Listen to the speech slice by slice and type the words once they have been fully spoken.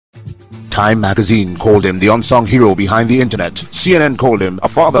Time magazine called him the unsung hero behind the internet. CNN called him a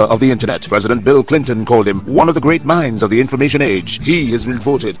father of the internet. President Bill Clinton called him one of the great minds of the information age. He has been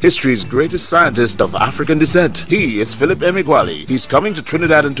voted history's greatest scientist of African descent. He is Philip Emeagwali. He's coming to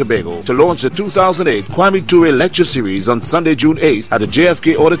Trinidad and Tobago to launch the 2008 Kwame Ture Lecture Series on Sunday, June 8th at the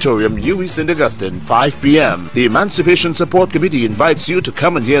JFK Auditorium, UWI St. Augustine, 5 p.m. The Emancipation Support Committee invites you to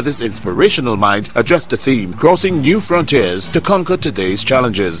come and hear this inspirational mind address the theme, Crossing New Frontiers to Conquer Today's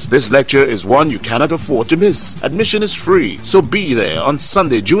Challenges. This lecture is one you cannot afford to miss. Admission is free, so be there on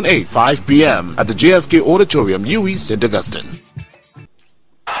Sunday, June 8th, 5 p.m. at the JFK Auditorium, UWI St. Augustine.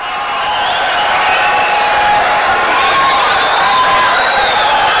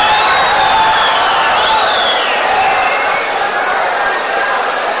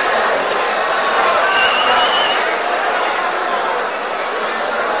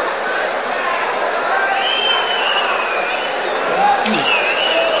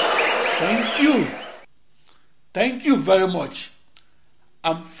 Thank you very much.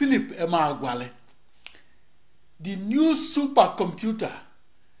 I'm Philip Emeagwali. The new supercomputer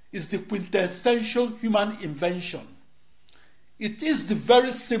is the quintessential human invention. It is the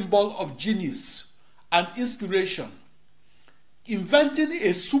very symbol of genius and inspiration. Inventing a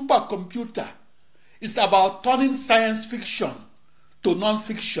supercomputer is about turning science fiction to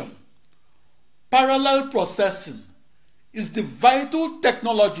non-fiction. Parallel processing is the vital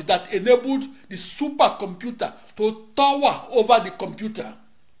technology that enabled the supercomputer to tower over the computer.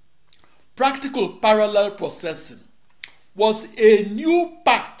 Practical parallel processing was a new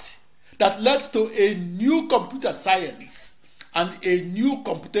path that led to a new computer science and a new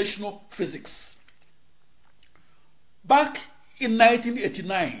computational physics. Back in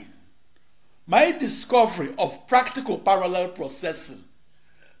 1989, my discovery of practical parallel processing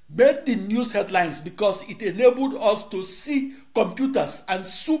made the news headlines because it enabled us to see computers and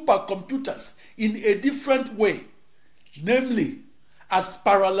supercomputers in a different way, namely as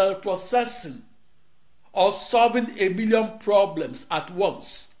parallel processing or solving a million problems at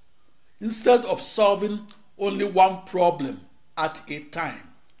once instead of solving only one problem at a time.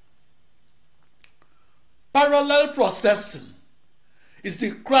 Parallel processing is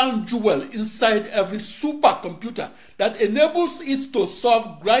the crown jewel inside every supercomputer that enables it to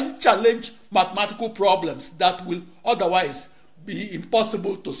solve grand challenge mathematical problems that will otherwise be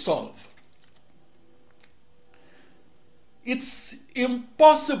impossible to solve. It's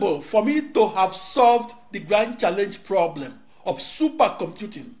impossible for me to have solved the grand challenge problem of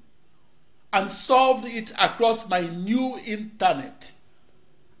supercomputing and solved it across my new internet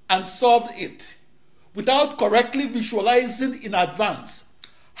and solved it without correctly visualizing in advance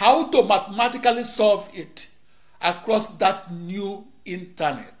how to mathematically solve it across that new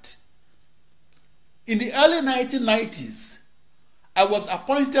internet. In the early 1990s, I was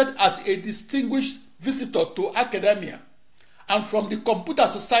appointed as a distinguished visitor to academia and from the Computer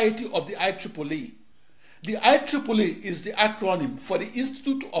Society of the IEEE. The IEEE is the acronym for the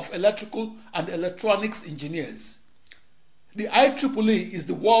Institute of Electrical and Electronics Engineers. The IEEE is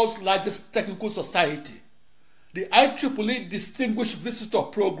the world's largest technical society. The IEEE Distinguished Visitor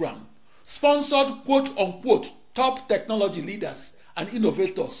Program sponsored quote-unquote top technology leaders and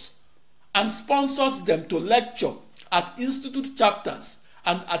innovators and sponsors them to lecture at institute chapters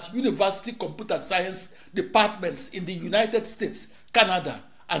and at university computer science departments in the United States, Canada,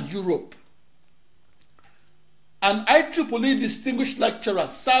 and Europe. An IEEE Distinguished Lecturer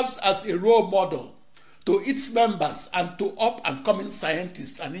serves as a role model to its members and to up-and-coming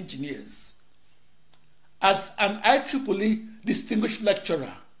scientists and engineers. As an IEEE Distinguished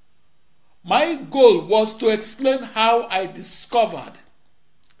Lecturer, my goal was to explain how I discovered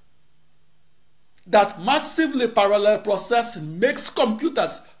that massively parallel processing makes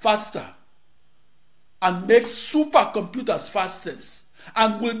computers faster and makes supercomputers fastest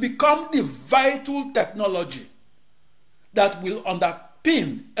and will become the vital technology that will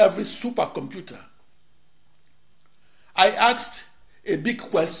underpin every supercomputer. I asked a big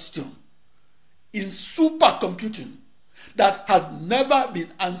question in supercomputing that had never been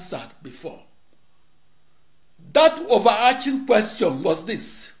answered before. That overarching question was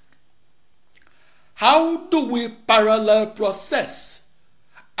this: how do we parallel process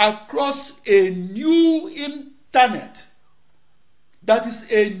across a new internet that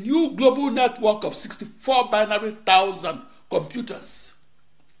is a new global network of 64 binary thousand computers?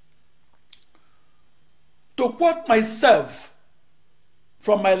 To quote myself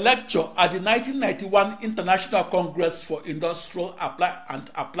from my lecture at the 1991 International Congress for Industrial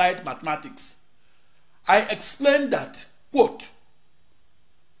and Applied Mathematics, I explained that, quote,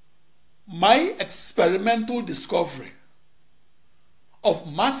 my experimental discovery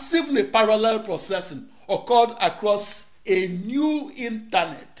of massively parallel processing occurred across a new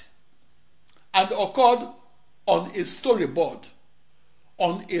internet and occurred on a storyboard,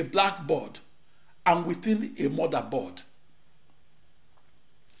 on a blackboard, and within a motherboard.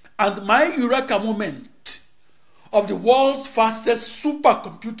 And my eureka moment of the world's fastest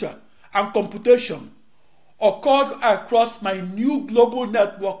supercomputer and computation occurred across my new global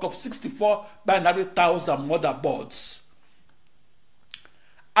network of 64 binary thousand motherboards.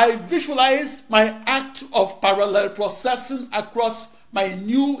 I visualized my act of parallel processing across my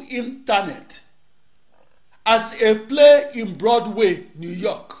new internet as a play in Broadway, New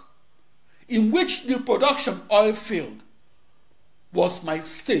York, in which the production oil field was my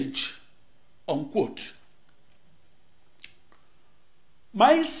stage, unquote.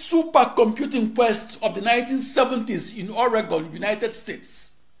 My supercomputing quest of the 1970s in Oregon, United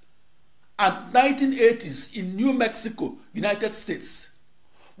States, and 1980s in New Mexico, United States,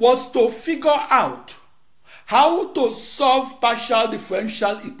 was to figure out how to solve partial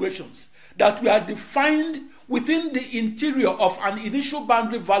differential equations that were defined within the interior of an initial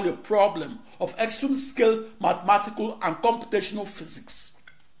boundary value problem of extreme scale mathematical and computational physics.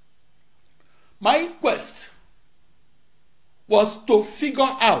 My quest was to figure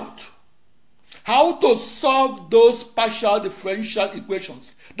out how to solve those partial differential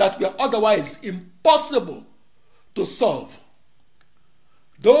equations that were otherwise impossible to solve.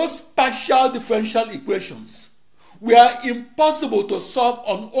 Those partial differential equations were impossible to solve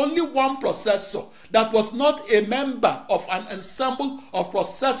on only one processor that was not a member of an ensemble of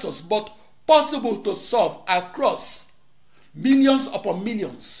processors, but possible to solve across millions upon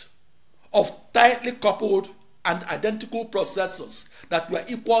millions of tightly coupled and identical processors that were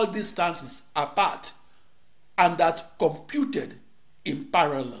equal distances apart and that computed in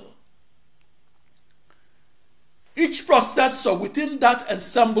parallel. Each processor within that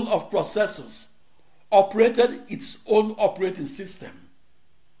ensemble of processors operated its own operating system.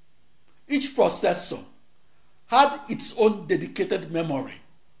 Each processor had its own dedicated memory.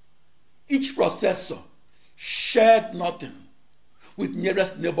 Each processor shared nothing with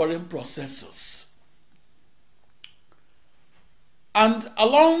nearest neighboring processors. And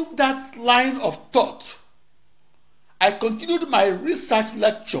along that line of thought, I continued my research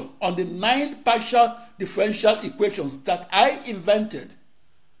lecture on the 9 partial differential equations that I invented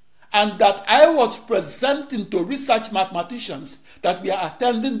and that I was presenting to research mathematicians that were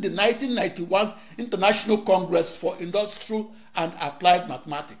attending the 1991 International Congress for Industrial and Applied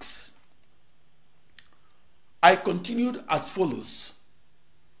Mathematics. I continued as follows.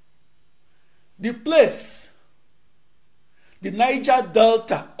 The place, the Niger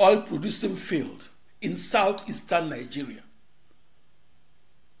Delta oil producing field in southeastern Nigeria.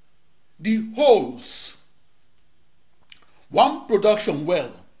 The holes, one production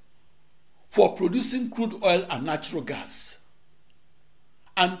well for producing crude oil and natural gas,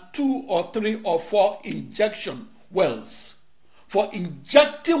 and 2 or 3 or 4 injection wells for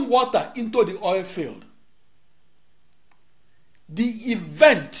injecting water into the oil field. The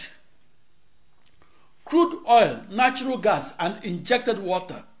event, crude oil, natural gas, and injected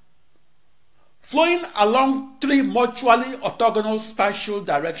water flowing along 3 mutually orthogonal spatial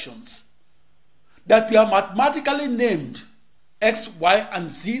directions that were mathematically named X, Y, and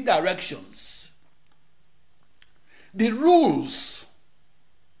Z directions. The rules,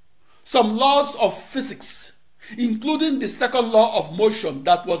 some laws of physics, including the second law of motion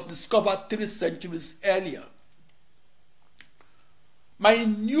that was discovered 3 centuries earlier. My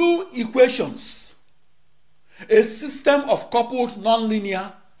new equations, a system of coupled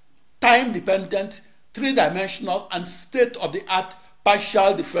nonlinear, time-dependent, 3-dimensional, and state-of-the-art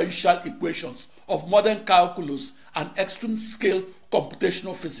partial differential equations of modern calculus and extreme-scale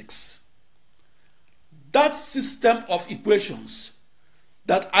computational physics. That system of equations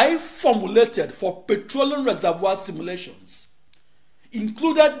that I formulated for petroleum reservoir simulations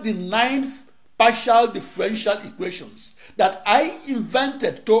included the 9 partial differential equations that I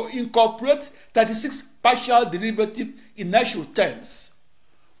invented to incorporate 36 partial derivative inertial terms,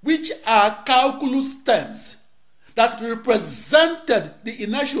 which are calculus terms that represented the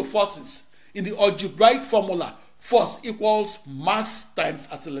inertial forces in the algebraic formula force equals mass times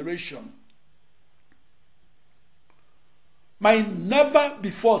acceleration. My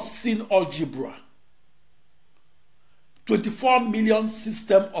never-before-seen algebra, 24 million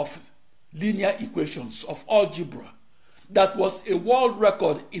system of linear equations of algebra that was a world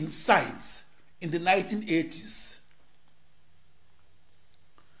record in size in the 1980s.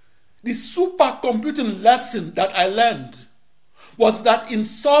 The supercomputing lesson that I learned was that in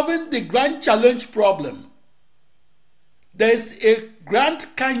solving the grand challenge problem, there is a Grand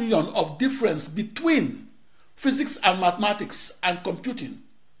Canyon of difference between physics and mathematics and computing.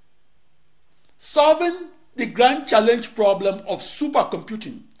 Solving the grand challenge problem of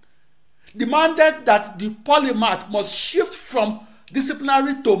supercomputing demanded that the polymath must shift from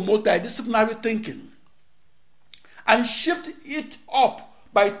disciplinary to multidisciplinary thinking and shift it up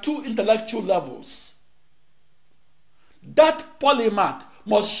by 2 intellectual levels. That polymath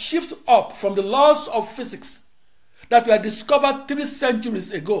must shift up from the laws of physics that were discovered 3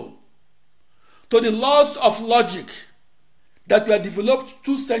 centuries ago to the laws of logic that were developed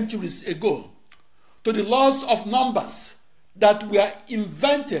 2 centuries ago to the laws of numbers that were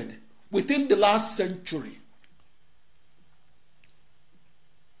invented within the last century.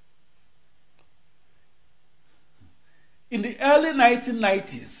 In the early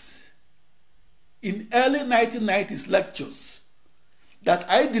 1990s, lectures that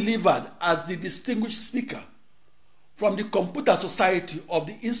I delivered as the distinguished speaker from the Computer Society of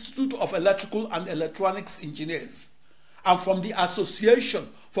the Institute of Electrical and Electronics Engineers and from the Association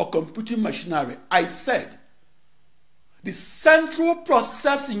for Computing Machinery, I said, the central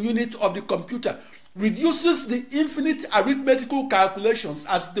processing unit of the computer reduces the infinite arithmetical calculations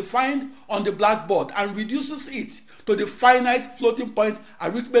as defined on the blackboard and reduces it to the finite floating point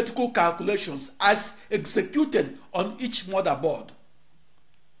arithmetical calculations as executed on each motherboard.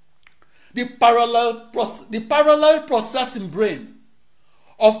 The parallel processing brain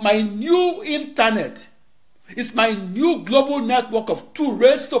of my new internet is my new global network of 2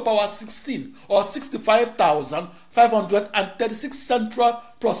 raised to power 16 or 65,536 central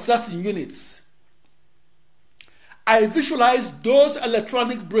processing units. I visualize those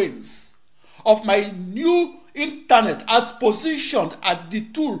electronic brains of my new internet as positioned at the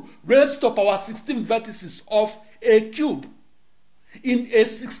 2 raised to power 16 vertices of a cube in a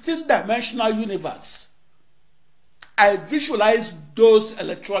 16-dimensional universe. I visualize those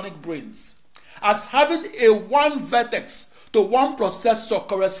electronic brains as having a 1 vertex to 1 processor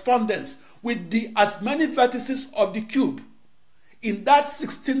correspondence with the as many vertices of the cube in that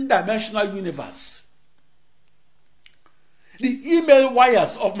 16-dimensional universe. The email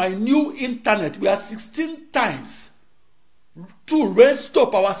wires of my new internet were 16 times 2 raised to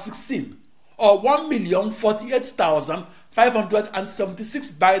power 16 or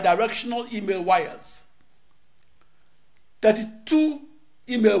 1,048,576 bidirectional email wires. 32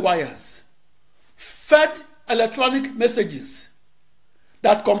 email wires fed electronic messages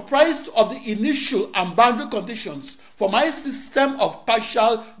that comprised of the initial and boundary conditions for my system of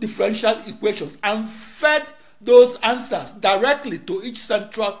partial differential equations and fed those answers directly to each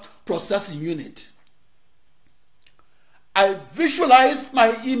central processing unit. I visualized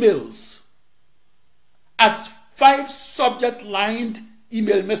my emails as 5 subject-lined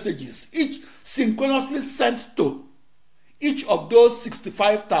email messages, each synchronously sent to each of those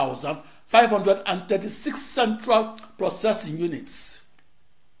 65,536 central processing units.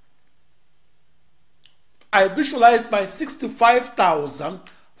 I visualized my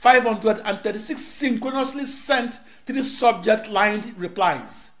 65,536 synchronously sent 3 subject-lined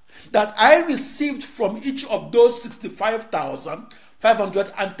replies that I received from each of those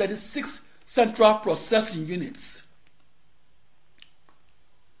 65,536 central processing units.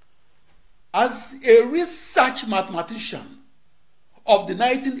 As a research mathematician of the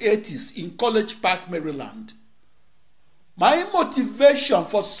 1980s in College Park, Maryland, my motivation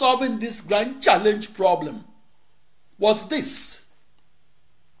for solving this grand challenge problem was this.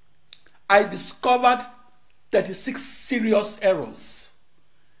 I discovered 36 serious errors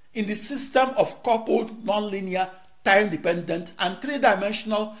in the system of coupled nonlinear, time-dependent, and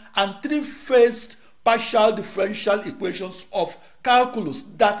 3-dimensional and 3-phased partial differential equations of calculus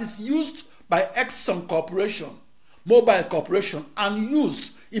that is used by Exxon Corporation, Mobil Corporation, and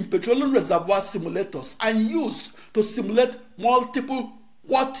used in petroleum reservoir simulators and used to simulate multiple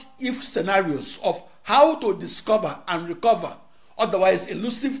what-if scenarios of how to discover and recover otherwise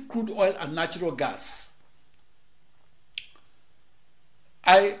elusive crude oil and natural gas.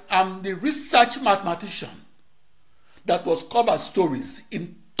 I am the research mathematician that was cover stories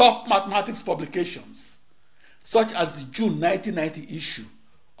in top mathematics publications, such as the June 1990 issue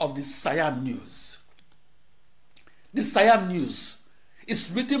of the Siam News. The Siam News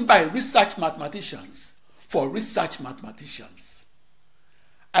is written by research mathematicians for research mathematicians.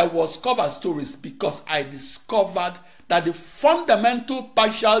 I was cover stories because I discovered that the fundamental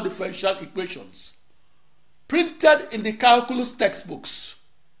partial differential equations printed in the calculus textbooks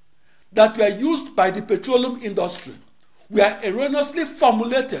that were used by the petroleum industry were erroneously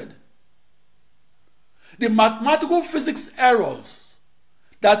formulated. The mathematical physics errors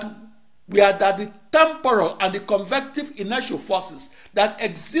that were that the temporal and the convective inertial forces that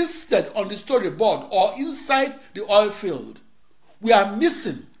existed on the storyboard or inside the oil field were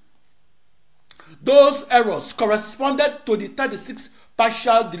missing. Those errors corresponded to the 36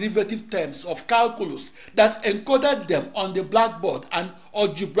 partial derivative terms of calculus that encoded them on the blackboard and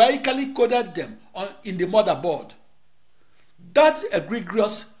algebraically coded them in the motherboard. That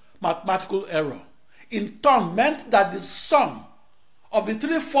egregious mathematical error in turn meant that the sum of the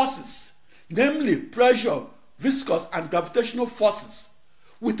three forces, namely pressure, viscous, and gravitational forces,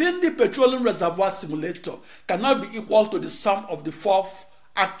 within the petroleum reservoir simulator cannot be equal to the sum of the four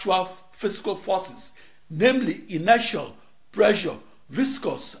actual physical forces, namely inertial, pressure,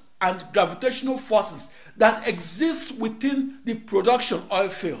 viscous, and gravitational forces that exist within the production oil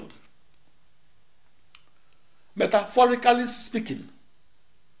field. Metaphorically speaking,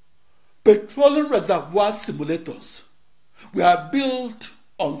 petroleum reservoir simulators were built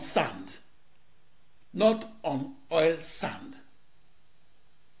on sand, not on oil sand.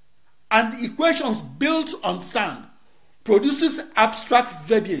 And equations built on sand produces abstract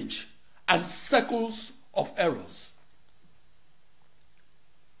verbiage and circles of errors.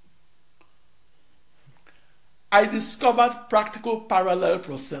 I discovered practical parallel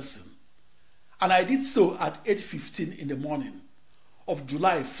processing, and I did so at 8:15 in the morning of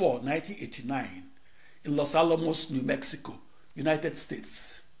July 4, 1989, in Los Alamos, New Mexico, United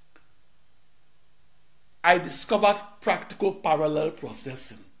States. I discovered practical parallel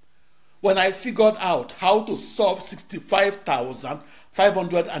processing when I figured out how to solve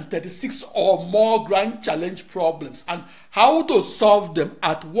 65,536 or more grand challenge problems and how to solve them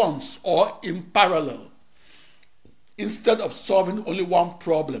at once or in parallel, instead of solving only one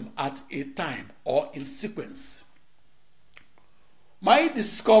problem at a time or in sequence. My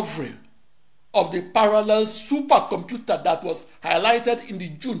discovery of the parallel supercomputer that was highlighted in the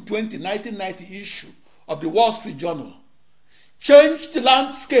June 20, 1990 issue of the Wall Street Journal changed the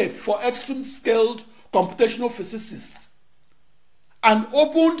landscape for extreme-scaled computational physicists and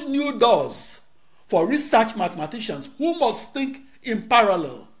opened new doors for research mathematicians who must think in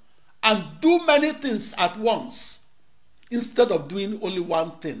parallel and do many things at once instead of doing only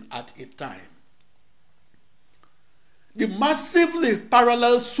one thing at a time. The massively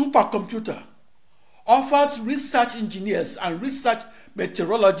parallel supercomputer offers research engineers and research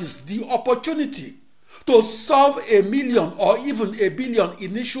meteorologists the opportunity to solve 1 million or even 1 billion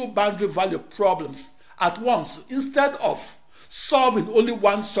initial boundary value problems at once instead of solving only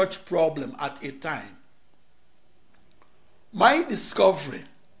one such problem at a time. My discovery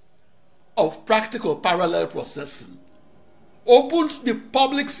of practical parallel processing opened the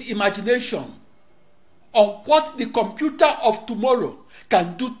public's imagination on what the computer of tomorrow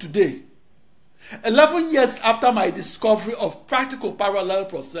can do today. 11 years after my discovery of practical parallel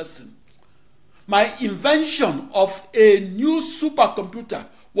processing, my invention of a new supercomputer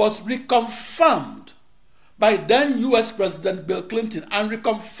was reconfirmed by then US President Bill Clinton and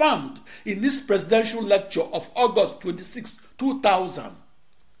reconfirmed in his presidential lecture of August 26, 2000.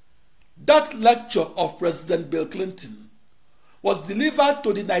 That lecture of President Bill Clinton was delivered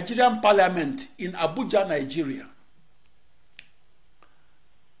to the Nigerian Parliament in Abuja, Nigeria.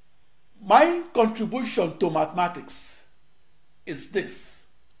 My contribution to mathematics is this.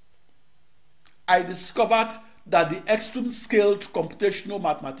 I discovered that the extreme-scaled computational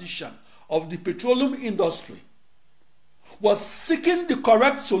mathematician of the petroleum industry was seeking the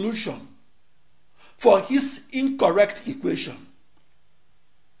correct solution for his incorrect equation.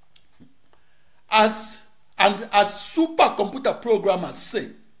 As supercomputer programmers say,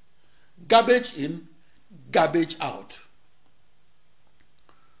 garbage in, garbage out.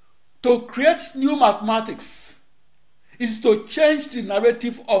 To create new mathematics is to change the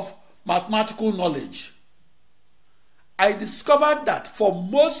narrative of mathematical knowledge. I discovered that for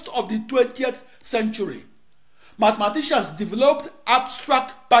most of the 20th century, mathematicians developed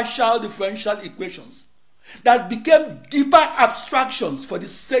abstract partial differential equations that became deeper abstractions for the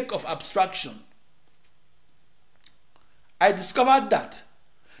sake of abstraction. I discovered that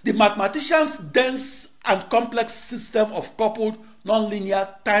the mathematicians' dense and complex system of coupled,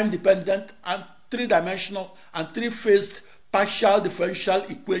 nonlinear, time-dependent, and three-dimensional and three-phased partial differential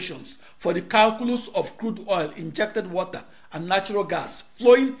equations for the calculus of crude oil, injected water, and natural gas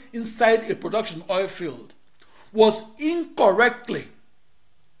flowing inside a production oil field was incorrectly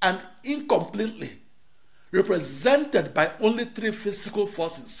and incompletely represented by only three physical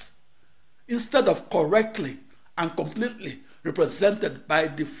forces, instead of correctly and completely represented by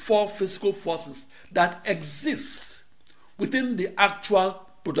the four physical forces that exist within the actual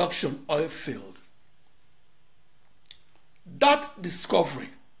production oil field. That discovery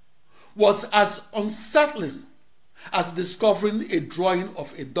was as unsettling as discovering a drawing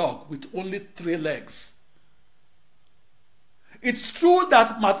of a dog with only 3 legs. It's true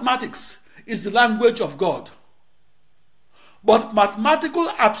that mathematics is the language of God, but mathematical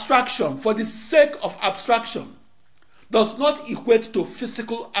abstraction for the sake of abstraction does not equate to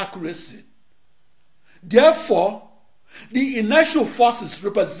physical accuracy. Therefore, the inertial forces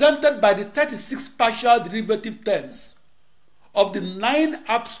represented by the 36 partial derivative terms of the 9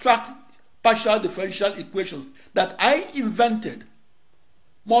 abstract partial differential equations that I invented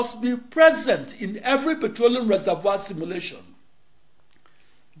must be present in every petroleum reservoir simulation.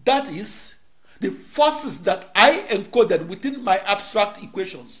 That is, the forces that I encoded within my abstract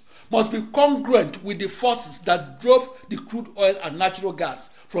equations must be congruent with the forces that drove the crude oil and natural gas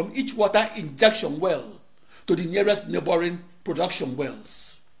from each water injection well to the nearest neighboring production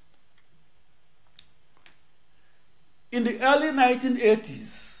wells. In the early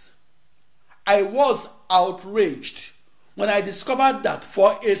 1980s, I was outraged when I discovered that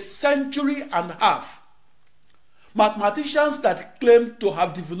for a century and a half, mathematicians that claimed to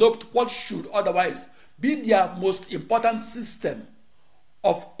have developed what should otherwise be their most important system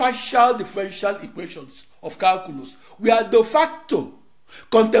of partial differential equations of calculus were de facto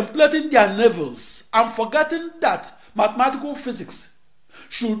contemplating their navels and forgetting that mathematical physics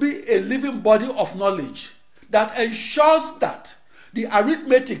should be a living body of knowledge that ensures that the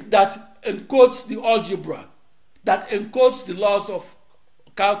arithmetic that encodes the algebra, that encodes the laws of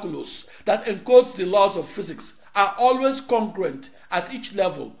calculus, that encodes the laws of physics are always congruent at each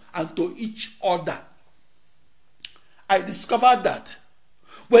level and to each order. I discovered that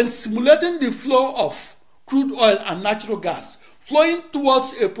when simulating the flow of crude oil and natural gas flowing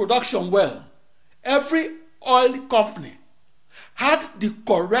towards a production well, every oil company had the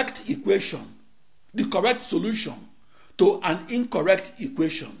correct equation, the correct solution to an incorrect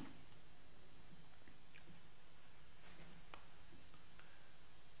equation.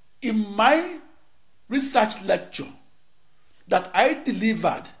 In my research lecture that I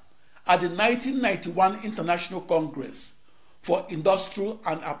delivered at the 1991 International Congress for Industrial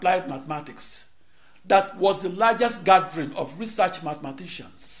and Applied Mathematics, that was the largest gathering of research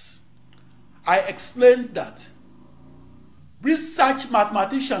mathematicians, I explained that research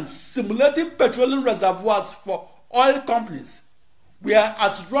mathematicians simulating petroleum reservoirs for oil companies were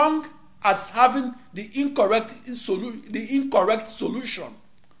as wrong as having the incorrect solution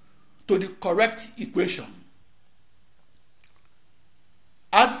to the correct equation.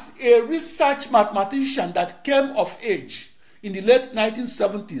 As a research mathematician that came of age in the late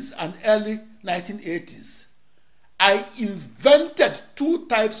 1970s and early 1980s, I invented 2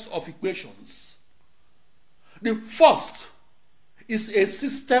 types of equations. The first is a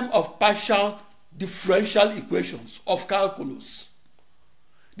system of partial differential equations of calculus.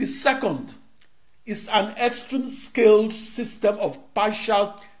 The second is an extreme scaled system of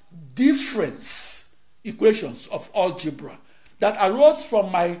partial difference equations of algebra that arose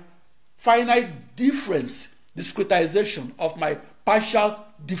from my finite difference discretization of my partial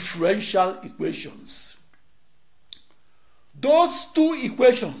differential equations. Those 2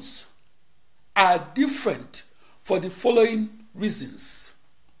 equations are different for the following reasons.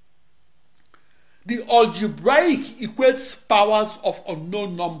 The algebraic equates powers of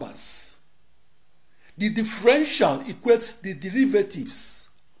unknown numbers. The differential equates the derivatives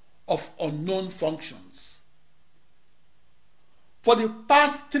of unknown functions. For the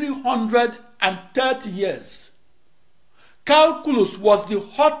past 330 years, calculus was the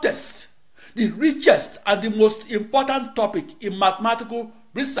hottest, the richest, and the most important topic in mathematical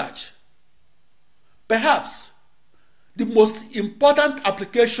research. Perhaps the most important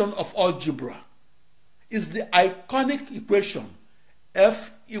application of algebra is the iconic equation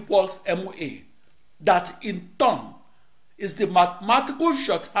F equals ma, that in turn is the mathematical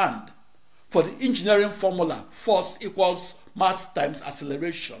shorthand for the engineering formula force equals mass times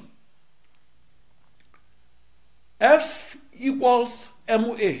acceleration. F equals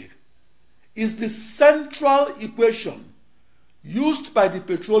ma is the central equation used by the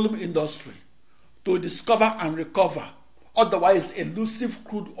petroleum industry to discover and recover otherwise elusive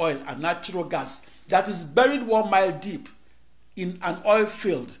crude oil and natural gas that is buried 1 mile deep in an oil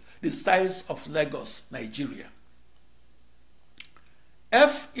field the size of Lagos, Nigeria.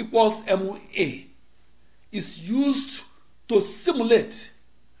 F equals ma is used to simulate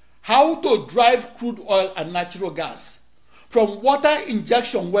how to drive crude oil and natural gas from water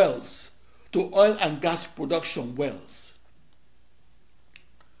injection wells to oil and gas production wells.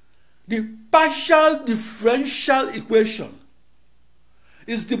 The partial differential equation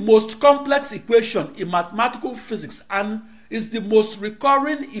is the most complex equation in mathematical physics and is the most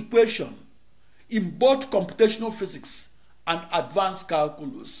recurring equation in both computational physics and advanced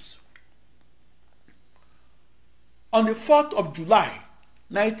calculus. On the 4th of July,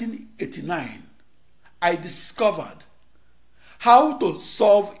 1989, I discovered how to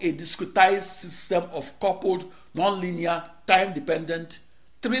solve a discretized system of coupled, nonlinear, time-dependent,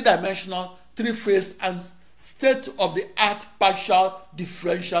 three-dimensional, three-phased, and state-of-the-art partial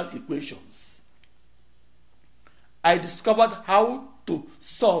differential equations. I discovered how to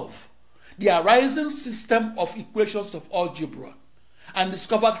solve the arising system of equations of algebra and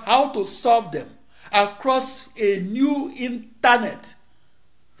discovered how to solve them across a new internet,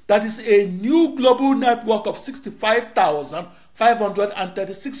 that is a new global network of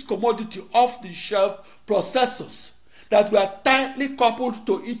 65,536 commodity off-the-shelf processors that were tightly coupled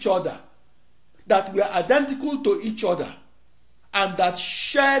to each other, that were identical to each other, and that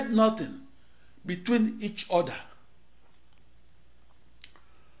shared nothing between each other.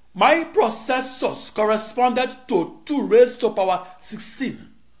 My processors corresponded to 2 raised to power 16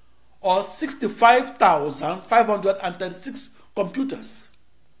 or 65,536 computers.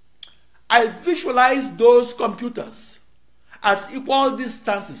 I visualized those computers as equal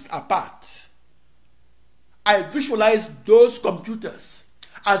distances apart. I visualized those computers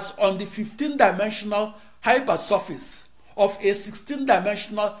as on the 15-dimensional hypersurface of a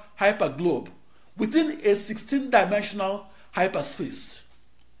 16-dimensional hyperglobe within a 16-dimensional hyperspace.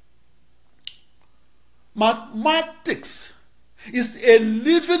 Mathematics is a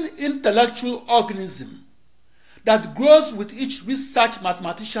living intellectual organism that grows with each research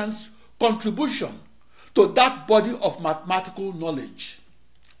mathematician's contribution to that body of mathematical knowledge.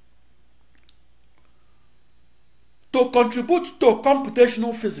 To contribute to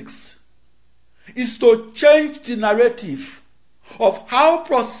computational physics is to change the narrative of how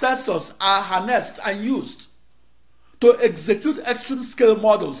processors are harnessed and used to execute extreme scale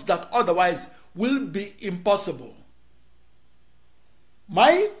models that otherwise will be impossible.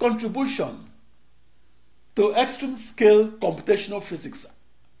 My contribution to extreme scale computational physics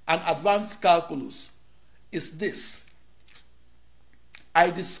and advanced calculus is this. I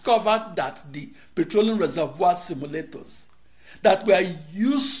discovered that the petroleum reservoir simulators that were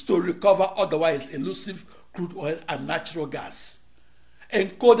used to recover otherwise elusive crude oil and natural gas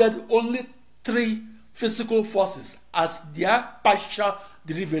encoded only 3 physical forces as their partial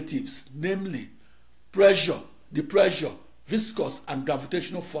derivatives, namely pressure, depressure, viscous, and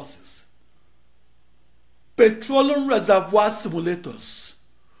gravitational forces. Petroleum reservoir simulators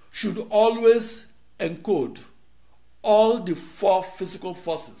should always encode all the 4 physical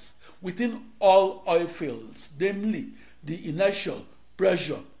forces within all oil fields, namely the inertial,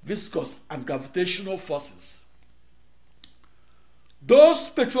 pressure, viscous, and gravitational forces. Those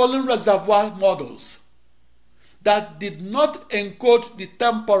petroleum reservoir models that did not encode the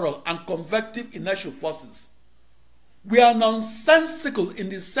temporal and convective inertial forces were nonsensical in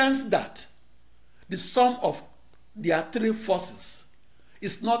the sense that the sum of their 3 forces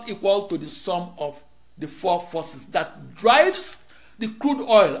is not equal to the sum of the 4 forces that drives the crude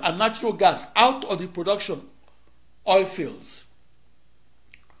oil and natural gas out of the production oil fields.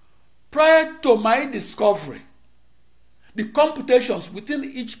 Prior to my discovery, the computations within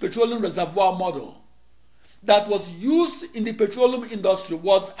each petroleum reservoir model that was used in the petroleum industry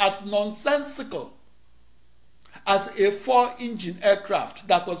was as nonsensical as a 4-engine aircraft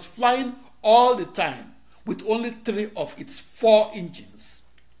that was flying all the time with only 3 of its 4 engines.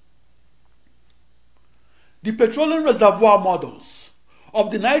 The petroleum reservoir models of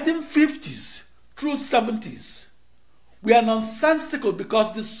the 1950s through 70s were nonsensical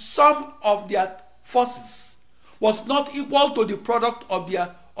because the sum of their forces was not equal to the product of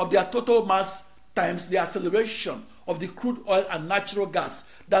their total mass times the acceleration of the crude oil and natural gas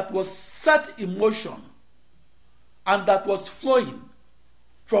that was set in motion and that was flowing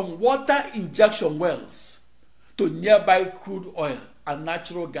from water injection wells to nearby crude oil and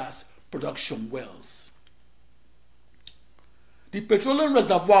natural gas production wells. The petroleum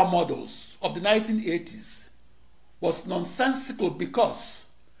reservoir models of the 1980s was nonsensical because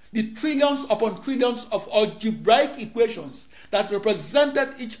the trillions upon trillions of algebraic equations that represented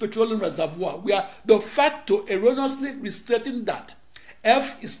each petroleum reservoir were de facto erroneously restating that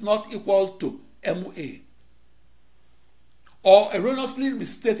F is not equal to MA, or erroneously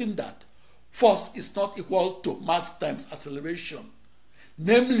restating that force is not equal to mass times acceleration,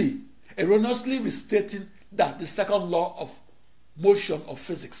 namely erroneously restating that the second law of motion of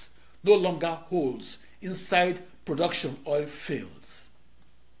physics no longer holds inside production oil fields.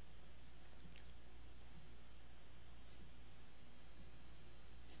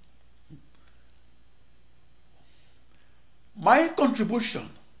 My contribution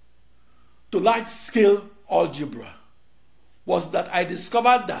to large-scale algebra was that I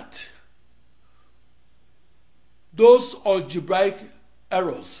discovered that those algebraic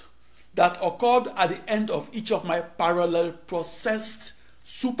errors that occurred at the end of each of my parallel processed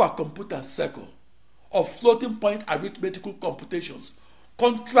supercomputer cycle of floating point arithmetical computations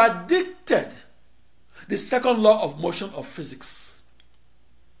contradicted the second law of motion of physics.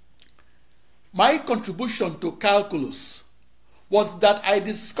 My contribution to calculus was that I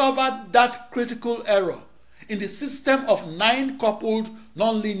discovered that critical error in the system of 9 coupled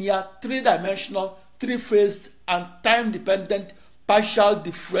nonlinear 3-dimensional 3-phased and time-dependent partial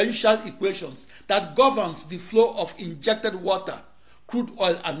differential equations that governs the flow of injected water, crude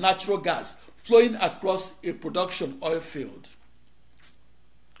oil, and natural gas flowing across a production oil field.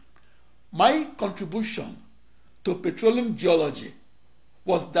 My contribution to petroleum geology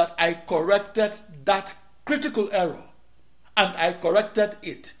was that I corrected that critical error, and I corrected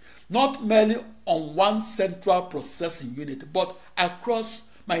it not merely on one central processing unit, but across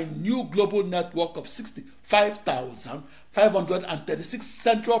my new global network of 65,536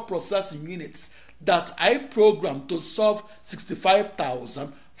 central processing units that I programmed to solve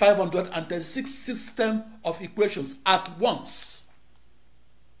 65,536 systems of equations at once.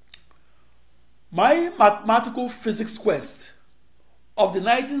 My mathematical physics quest of the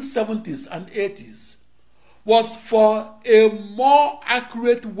 1970s and 80s was for a more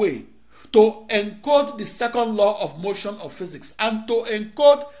accurate way to encode the second law of motion of physics and to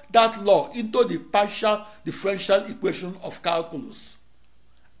encode that law into the partial differential equation of calculus.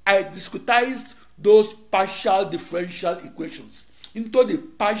 I discretized those partial differential equations into the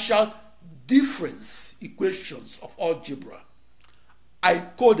partial difference equations of algebra. I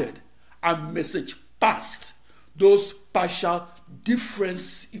coded and message passed those partial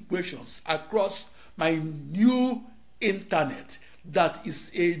difference equations across my new internet that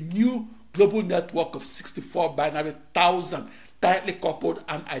is a new global network of 64 binary thousand tightly coupled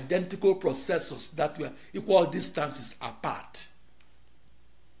and identical processors that were equal distances apart.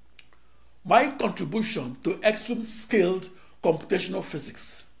 My contribution to extreme scaled computational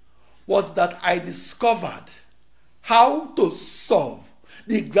physics was that I discovered how to solve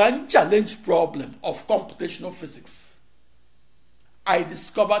the grand challenge problem of computational physics. I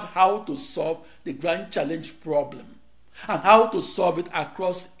discovered how to solve the grand challenge problem and how to solve it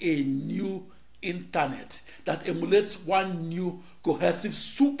across a new internet that emulates one new cohesive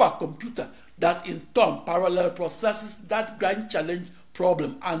supercomputer that in turn parallel processes that grand challenge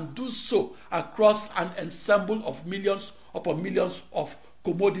problem and do so across an ensemble of millions upon millions of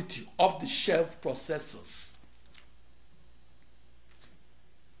commodity off-the-shelf processors.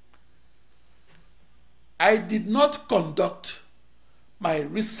 I did not conduct my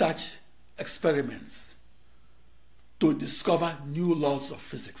research experiments to discover new laws of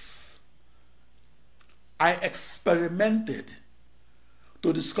physics. I experimented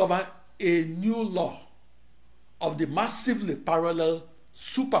to discover a new law of the massively parallel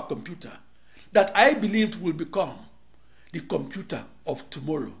supercomputer that I believed will become the computer of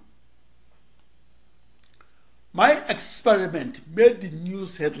tomorrow. My experiment made the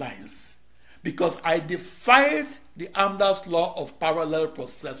news headlines because I defied the Amdahl's law of parallel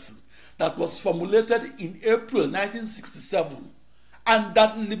processing that was formulated in April 1967 and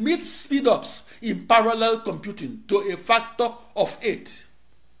that limits speedups in parallel computing to a factor of 8.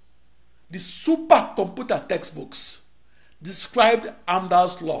 The supercomputer textbooks described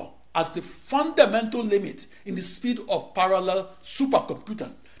Amdahl's law as the fundamental limit in the speed of parallel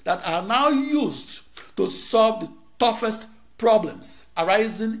supercomputers that are now used to solve the toughest problems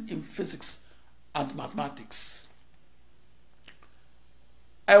arising in physics and mathematics.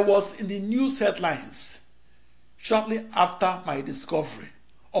 I was in the news headlines shortly after my discovery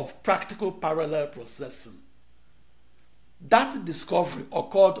of practical parallel processing. That discovery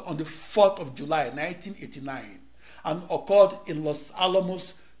occurred on the 4th of July 1989 and occurred in Los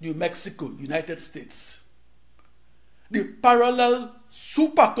Alamos, New Mexico, United States. The parallel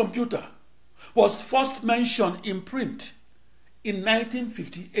supercomputer was first mentioned in print in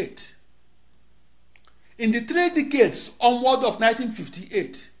 1958. In the 3 decades onward of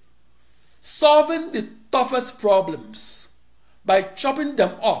 1958, solving the toughest problems by chopping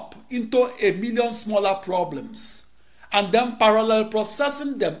them up into a million smaller problems and then parallel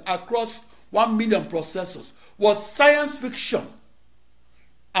processing them across 1 million processors was science fiction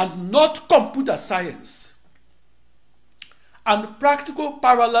and not computer science. And practical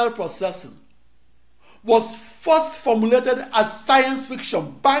parallel processing was first formulated as science fiction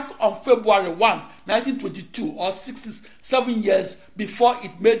back on February 1, 1922, or 67 years before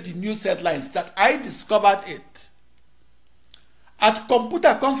it made the news headlines that I discovered it. At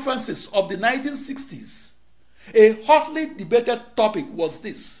computer conferences of the 1960s, a hotly debated topic was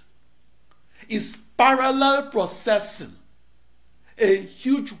this: is parallel processing a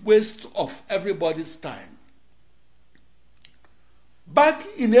huge waste of everybody's time? Back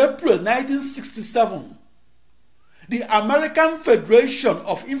in April 1967, the American Federation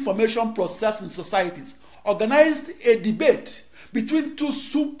of Information Processing Societies organized a debate between two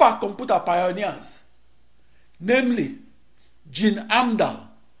supercomputer pioneers, namely Gene Amdahl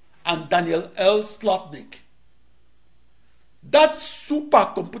and Daniel L. Slotnick. That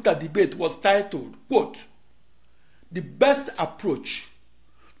supercomputer debate was titled, quote, "The Best Approach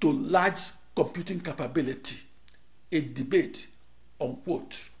to Large Computing Capability, a Debate,"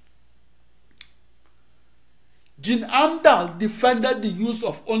 unquote. Gene Amdahl defended the use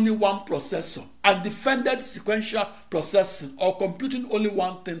of only one processor and defended sequential processing, or computing only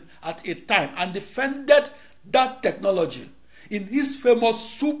one thing at a time, and defended that technology in his famous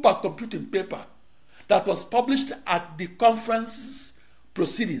supercomputing paper that was published at the conference's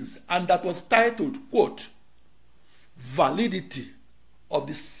proceedings and that was titled, quote, "Validity of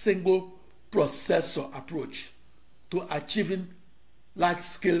the Single Processor Approach to Achieving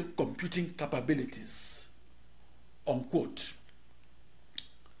Large-Scale Computing Capabilities," unquote.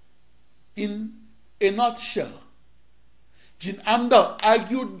 In a nutshell, Gene Amdahl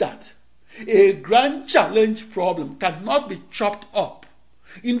argued that a grand challenge problem cannot be chopped up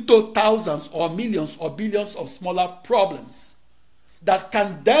into thousands or millions or billions of smaller problems that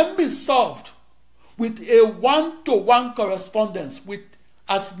can then be solved with a one-to-one correspondence with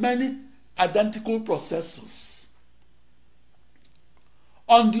as many identical processors.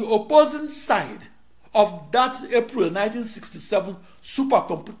 On the opposing side of that April 1967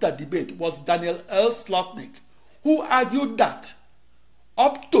 supercomputer debate was Daniel L. Slotnick, who argued that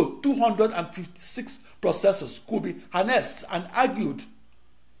up to 256 processors could be harnessed, and argued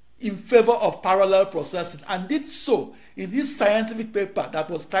in favor of parallel processing, and did so in his scientific paper that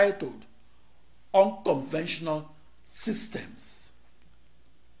was titled Unconventional Systems.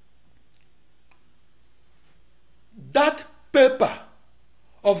 That paper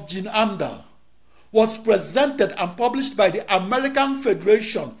of Gene Amdahl was presented and published by the American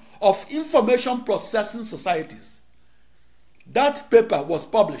Federation of Information Processing Societies. That paper was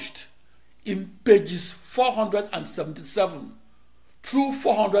published in pages 477 through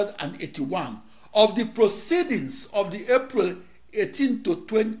 481 of the proceedings of the April 18 to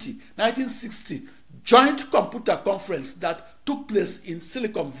 20, 1960 Joint Computer Conference that took place in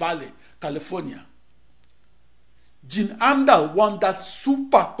Silicon Valley, California. Gene Amdahl won that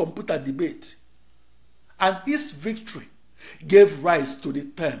supercomputer debate, and his victory gave rise to the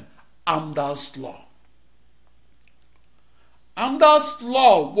term Amdahl's Law. Amdahl's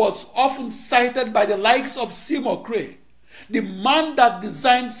Law was often cited by the likes of Seymour Cray, the man that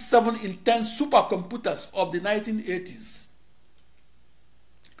designed 7 intense supercomputers of the 1980s.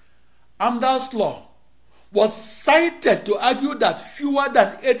 Amdahl's Law was cited to argue that fewer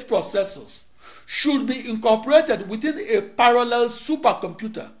than 8 processors should be incorporated within a parallel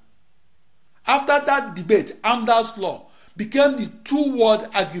supercomputer. After that debate, Amdahl's Law became the two-word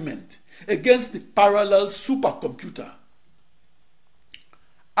argument against the parallel supercomputer.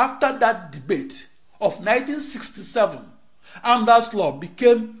 After that debate of 1967, Amdahl's Law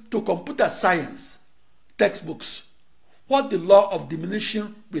became to computer science textbooks what the law of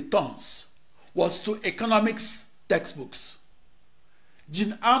diminishing returns was to economics textbooks.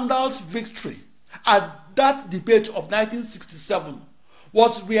 Gene Amdahl's victory at that debate of 1967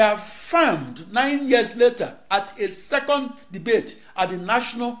 was reaffirmed 9 years later at a second debate at the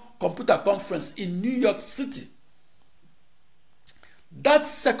National Computer Conference in New York City. That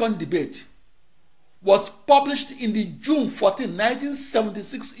second debate was published in the June 14,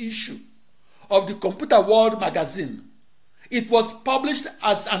 1976 issue of the Computer World magazine. It was published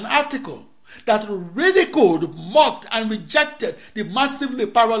as an article that ridiculed, mocked, and rejected the massively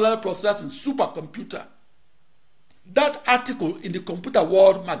parallel processing supercomputer. That article in the Computer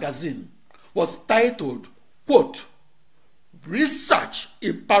World magazine was titled, quote, "Research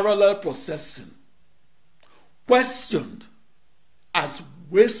in Parallel Processing, questioned as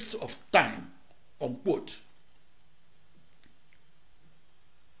waste of time," unquote.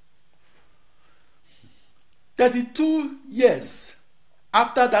 "32 years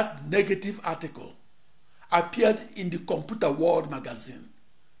after that negative article appeared in the Computer World magazine,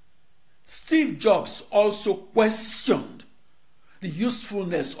 Steve Jobs also questioned the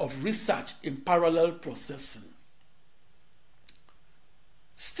usefulness of research in parallel processing.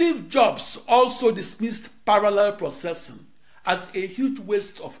 Steve Jobs also dismissed parallel processing as a huge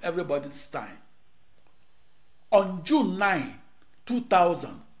waste of everybody's time. On June 9,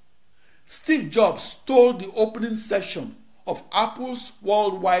 2000, Steve Jobs told the opening session of Apple's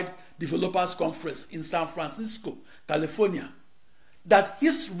Worldwide Developers Conference in San Francisco, California, that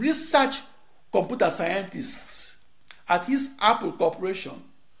his research computer scientists at his Apple Corporation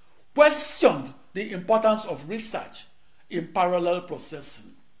questioned the importance of research in parallel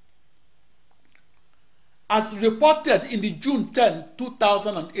processing. As reported in the June 10,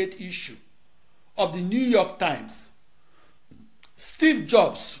 2008 issue of the New York Times, Steve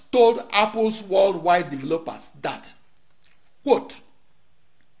Jobs told Apple's worldwide developers that, quote,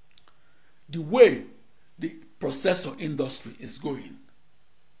 the way the processor industry is going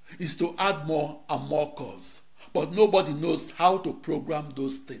is to add more and more cores, but nobody knows how to program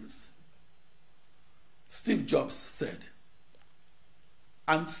those things. Steve Jobs said.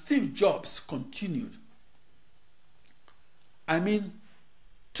 And Steve Jobs continued. I mean,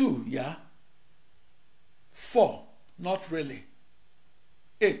 2, yeah? 4, not really.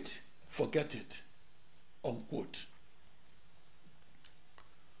 8, forget it. Unquote.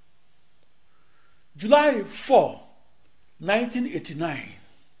 July 4, 1989,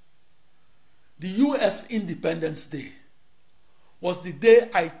 the U.S. Independence Day, was the day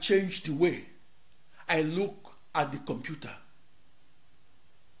I changed the way I look at the computer.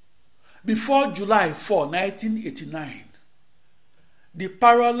 Before July 4, 1989, the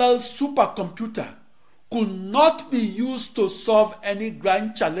parallel supercomputer could not be used to solve any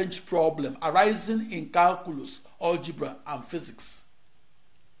grand challenge problem arising in calculus, algebra, and physics.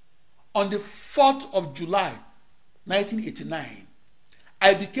 On the 4th of July, 1989,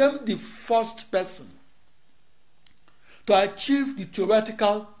 I became the first person to achieve the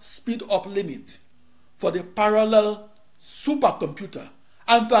theoretical speed-up limit for the parallel supercomputer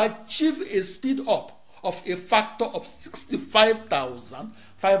and to achieve a speed-up of a factor of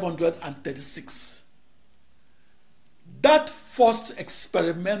 65,536. That first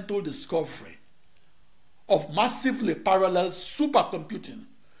experimental discovery of massively parallel supercomputing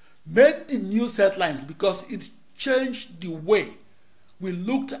made the news headlines because it changed the way we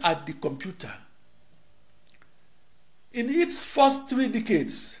looked at the computer. In its first 3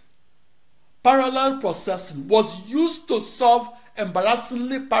 decades, parallel processing was used to solve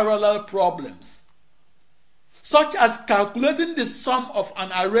embarrassingly parallel problems, such as calculating the sum of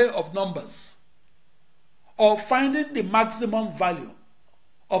an array of numbers, or finding the maximum value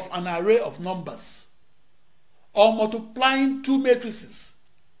of an array of numbers, or multiplying 2 matrices,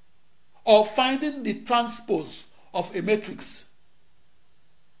 or finding the transpose of a matrix.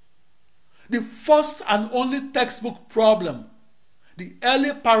 The first and only textbook problem the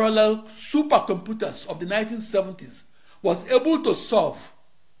early parallel supercomputers of the 1970s was able to solve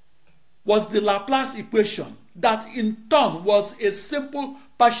was the Laplace equation that in turn was a simple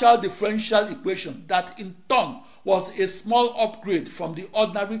partial differential equation that in turn was a small upgrade from the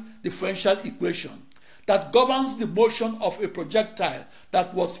ordinary differential equation that governs the motion of a projectile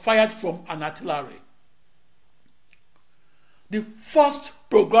that was fired from an artillery. The first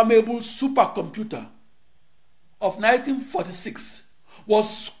programmable supercomputer of 1946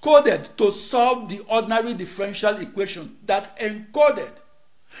 was coded to solve the ordinary differential equation that encoded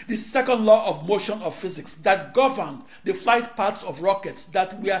the second law of motion of physics that governed the flight paths of rockets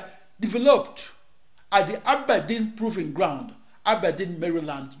that were developed at the Aberdeen Proving Ground, Aberdeen,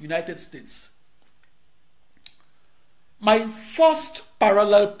 Maryland, United States. My first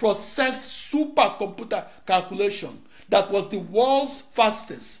parallel processed supercomputer calculation that was the world's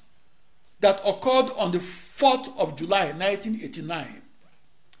fastest, that occurred on the 4th of July 1989,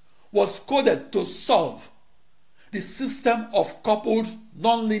 was coded to solve the system of coupled,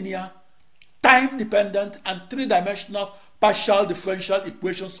 nonlinear, time-dependent, and 3-dimensional partial differential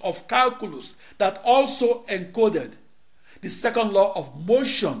equations of calculus that also encoded the second law of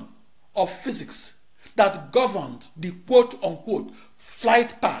motion of physics that governed the quote-unquote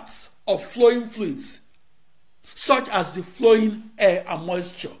flight paths of flowing fluids, such as the flowing air and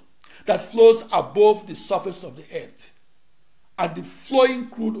moisture that flows above the surface of the earth, and the flowing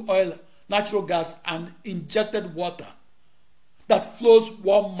crude oil, natural gas, and injected water that flows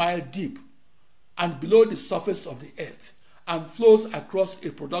 1 mile deep and below the surface of the earth and flows across a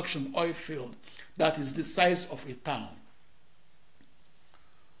production oil field that is the size of a town.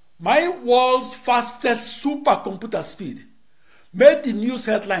 My world's fastest supercomputer speed made the news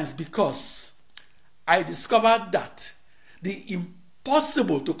headlines because I discovered that the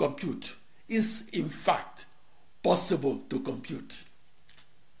impossible to compute is in fact possible to compute.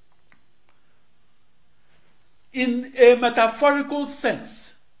 In a metaphorical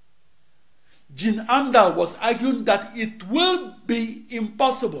sense, Jean Amdahl was arguing that it will be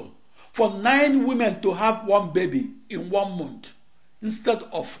impossible for 9 women to have 1 baby in 1 month instead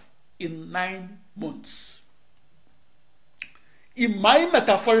of in 9 months. In my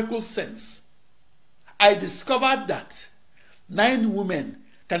metaphorical sense, I discovered that 9 women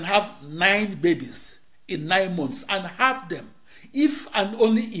can have 9 babies in 9 months and have them if and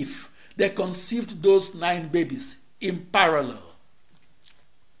only if they conceived those 9 babies in parallel.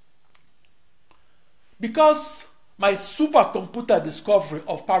 Because my supercomputer discovery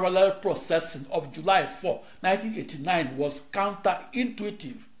of parallel processing of July 4, 1989 was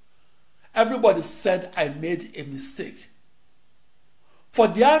counterintuitive, everybody said I made a mistake. For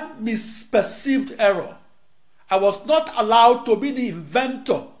their misperceived error, I was not allowed to be the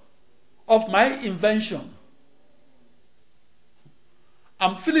inventor of my invention.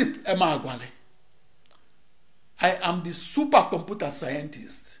 I'm Philip Emeagwali. I am the supercomputer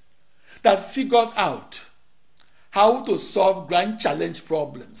scientist that figured out how to solve grand challenge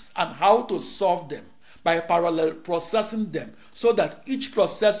problems and how to solve them by parallel processing them so that each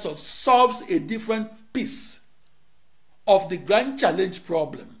processor solves a different piece of the grand challenge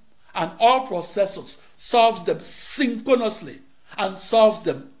problem and all processors solves them synchronously and solves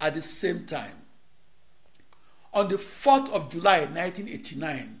them at the same time. On the 4th of July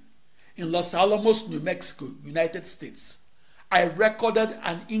 1989, in Los Alamos, New Mexico, United States, I recorded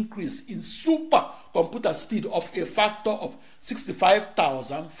an increase in supercomputer speed of a factor of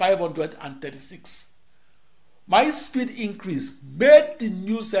 65,536. My speed increase made the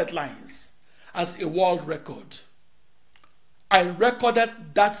news headlines as a world record. I recorded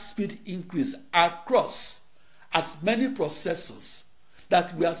that speed increase across as many processors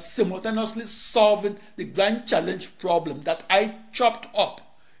that were simultaneously solving the grand challenge problem that I chopped up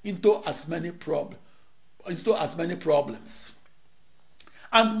into as many problems.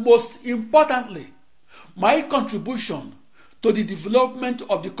 And most importantly, my contribution to the development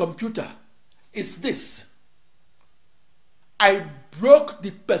of the computer is this: I broke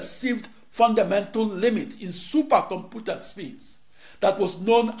the perceived fundamental limit in supercomputer speeds that was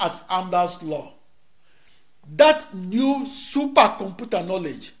known as Amdahl's law. That new supercomputer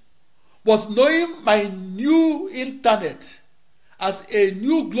knowledge was knowing my new internet as a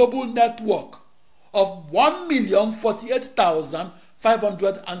new global network of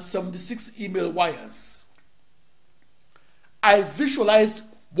 1,048,576 email wires. I visualized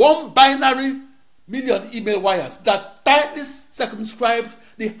 1 binary million email wires that tightly circumscribed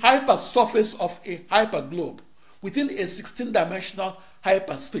the hypersurface of a hyperglobe within a 16-dimensional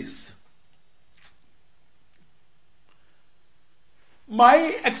hyperspace.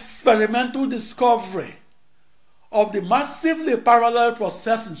 My experimental discovery of the massively parallel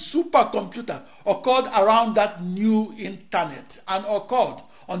processing supercomputer occurred around that new internet and occurred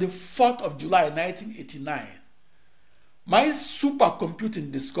on the 4th of July 1989. My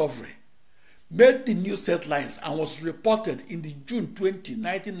supercomputing discovery made the news headlines and was reported in the June 20,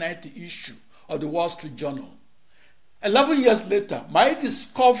 1990 issue of the Wall Street Journal. 11 years later, my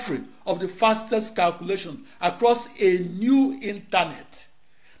discovery of the fastest calculation across a new internet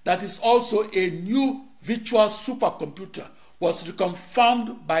that is also a new virtual supercomputer was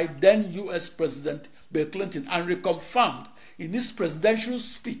reconfirmed by then US President Bill Clinton and reconfirmed in his presidential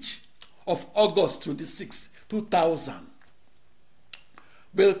speech of August 26, 2000.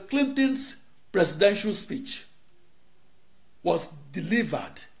 Bill Clinton's presidential speech was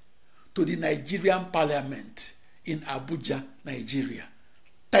delivered to the Nigerian Parliament in Abuja, Nigeria.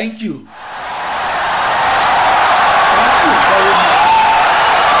 Thank you. Thank you very much.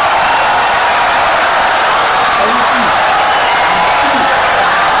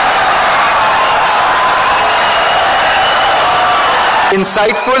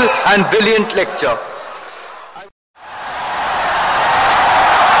 Insightful and brilliant lecture.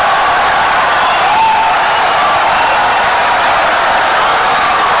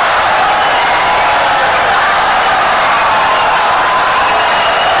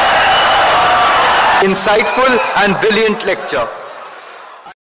 Insightful and brilliant lecture.